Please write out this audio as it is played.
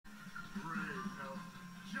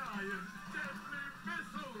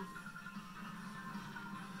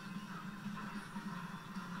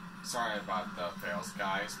Sorry about the fails,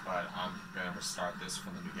 guys, but I'm gonna restart this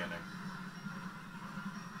from the beginning.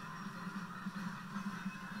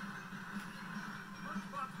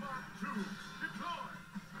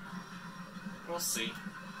 We'll see.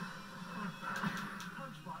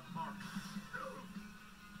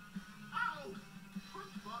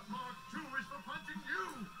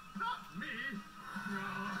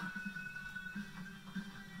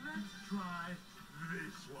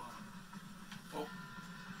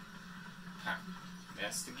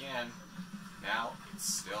 Missed again. Now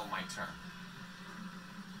it's still my turn.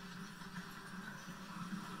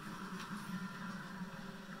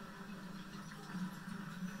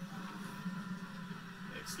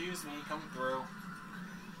 Excuse me, coming through.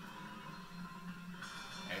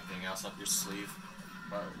 Anything else up your sleeve?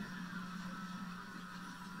 Whoa.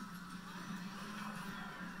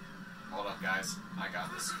 Hold up, guys. I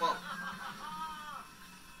got this. Whoa.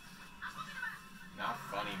 Not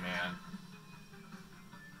funny, man.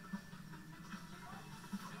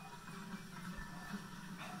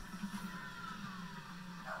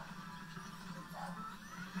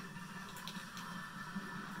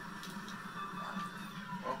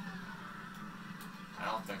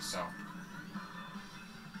 So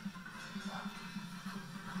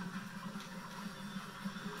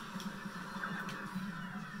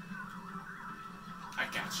I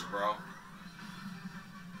got you, bro.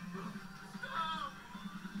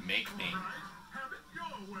 Make me.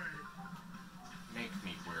 Make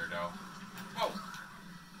me, weirdo. Oh!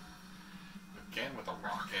 Again with a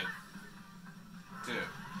rocket. Dude.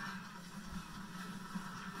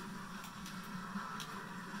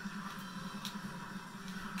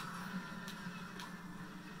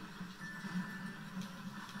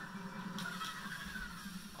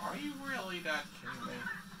 Are you really that kidding me?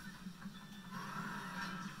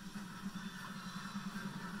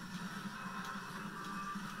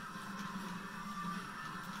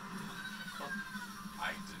 Oh,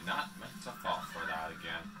 I did not meant to fall for that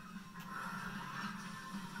again.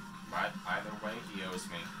 But either way, he owes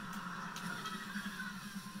me.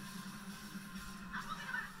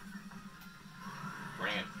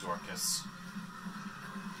 Bring it, Dorcas.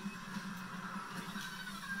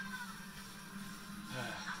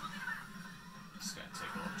 It's gonna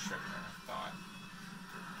take a little trickier than I thought.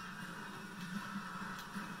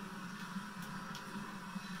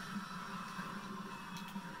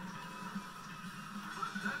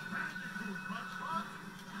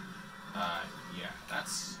 Yeah,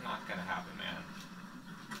 that's not gonna happen, man.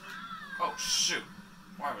 Oh, shoot!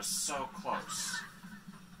 Boy, I was so close.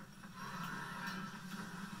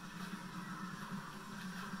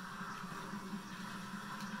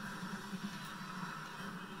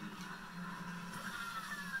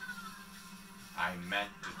 I meant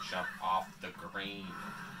to jump off the green,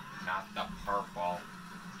 not the purple.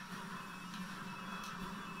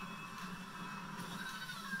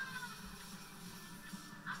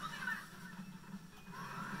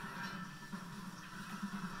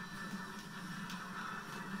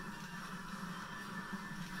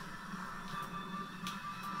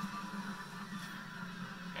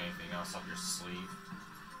 Anything else up your sleeve?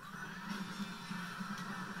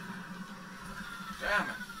 Damn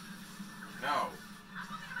it! No.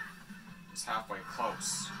 It's halfway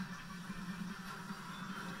close.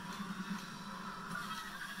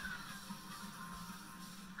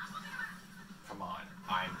 Come on.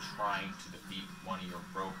 I'm trying to defeat one of your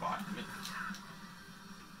robot minions.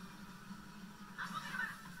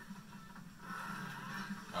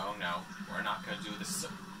 Oh no. We're not gonna do this.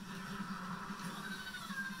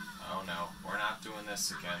 Oh no. We're not doing this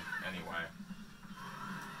again. Anyway.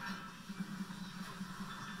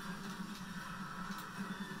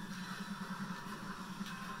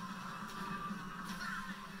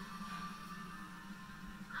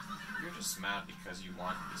 You're just mad because you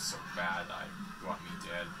want me so bad. You want me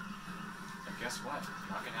dead. But guess what?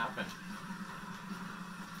 Not gonna happen.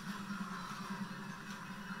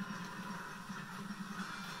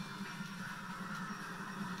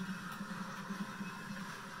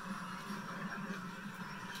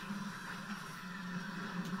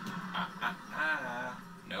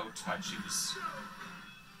 No touchies.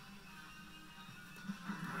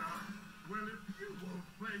 Well, if you won't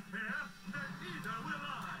play fair, then neither will I.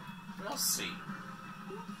 We'll see.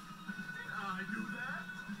 Did I do that?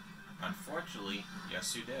 Unfortunately,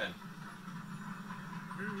 yes you did.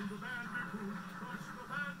 Kill the Bandicoot, crush the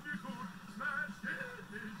Bandicoot, smash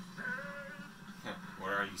his head.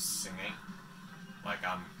 What are you singing? Like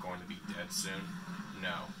I'm going to be dead soon?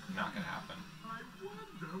 No, not gonna happen. I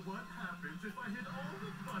wonder what happens if I hit all the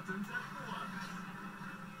buttons at once.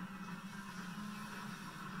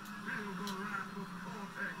 Feel the wrath of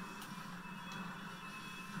Cortex.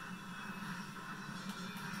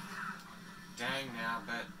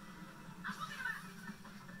 nabbit.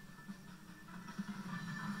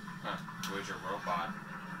 Huh, where's your robot?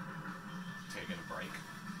 Taking a break.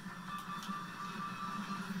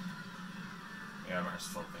 Yeah, better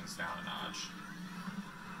slow things down a notch.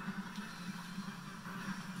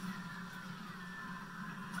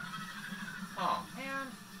 Oh, man.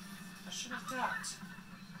 I should have ducked.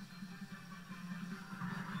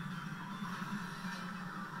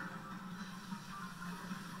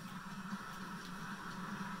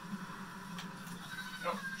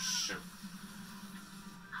 Oh, shoot.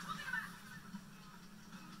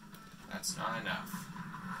 That's not enough.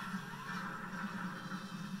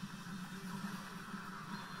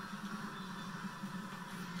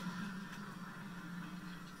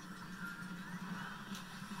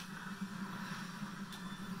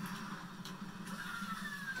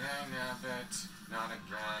 Dang nabbit. Not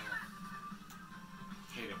again.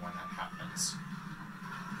 Hate it when that happens.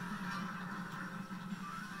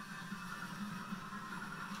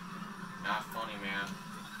 Not funny, man.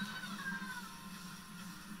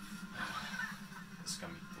 This is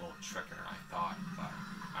gonna be a little trickier than I thought, but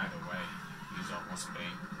either way, he's almost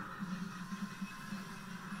bait.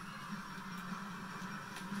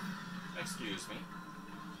 Excuse me.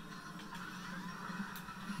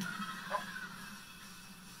 Oh.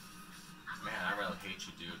 Man, I really hate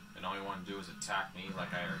you, dude. And all you want to do is attack me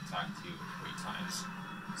like I attacked you 3 times.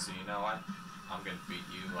 So you know what? I'm gonna beat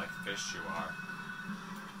you like fish you are.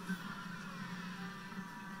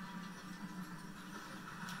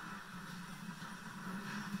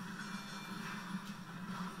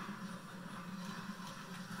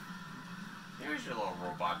 Here's your little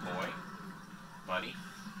robot boy, buddy.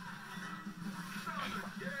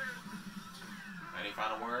 Any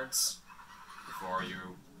final words before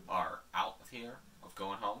you are out of here, of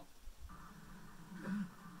going home?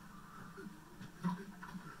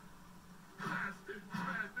 Blasted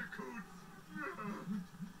Bandicoots!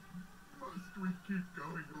 Must we keep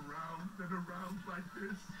going around and around like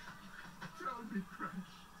this? Tell me,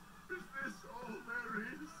 Crash, is this all there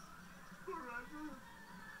is? Forever?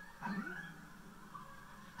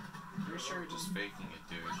 Pretty sure you're just faking it,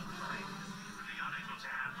 dude.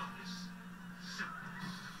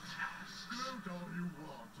 Gloat all you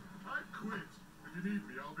want. I quit. If you need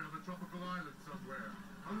me, I'll be on a tropical island somewhere.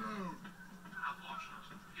 Alone.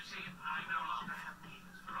 Unfortunate. You see, I no longer have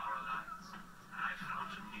needs for our alliance. I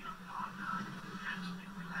found a new partner, and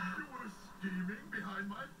You were scheming behind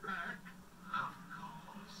my back? of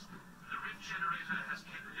course, the Rift Generator has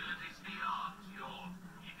capabilities beyond your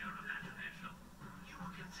imagination. You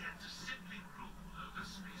were content to simply rule over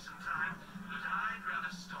space and time, but I'd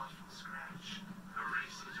rather start from scratch.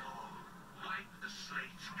 Erase it all. Wipe the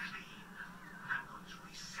slate clean. I'm going to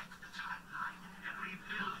reset the timeline and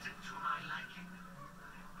rebuild it to my liking.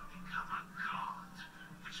 I will become a god,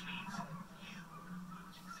 which means you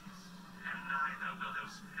won't exist. And neither will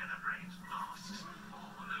those feather-brained masks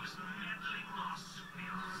or those meddling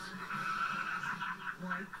marsupials.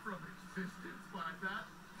 Wiped from existence by that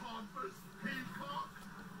pompous peacock?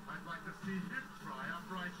 I'd like to see him try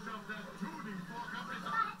after I shove that tuning fork up his...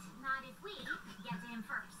 But not if we get to him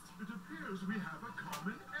first. It appears we have a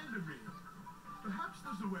common enemy. Perhaps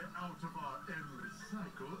there's a way out of our endless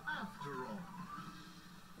cycle after all.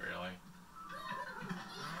 Really?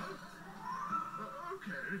 Huh?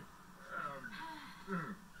 Okay.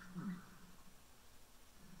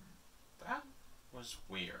 That was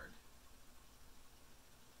weird.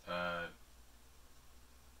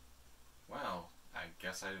 Well, I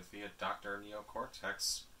guess I defeated Dr. Neo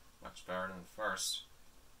Cortex much better than the first.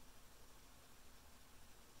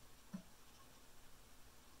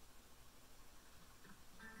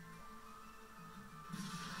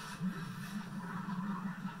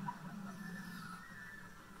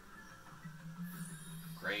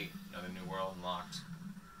 Great, another new world unlocked.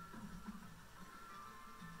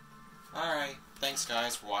 Alright, thanks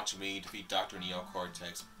guys for watching me defeat Dr. Neo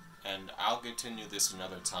Cortex, and I'll continue this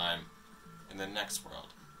another time in the next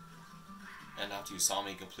world. And after you saw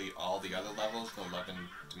me complete all the other levels, the 11th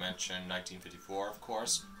Dimension 1954 of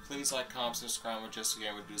course, please like, comment, subscribe, and just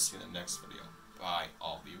again, we'll do see you in the next video. Bye,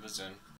 all viewers in.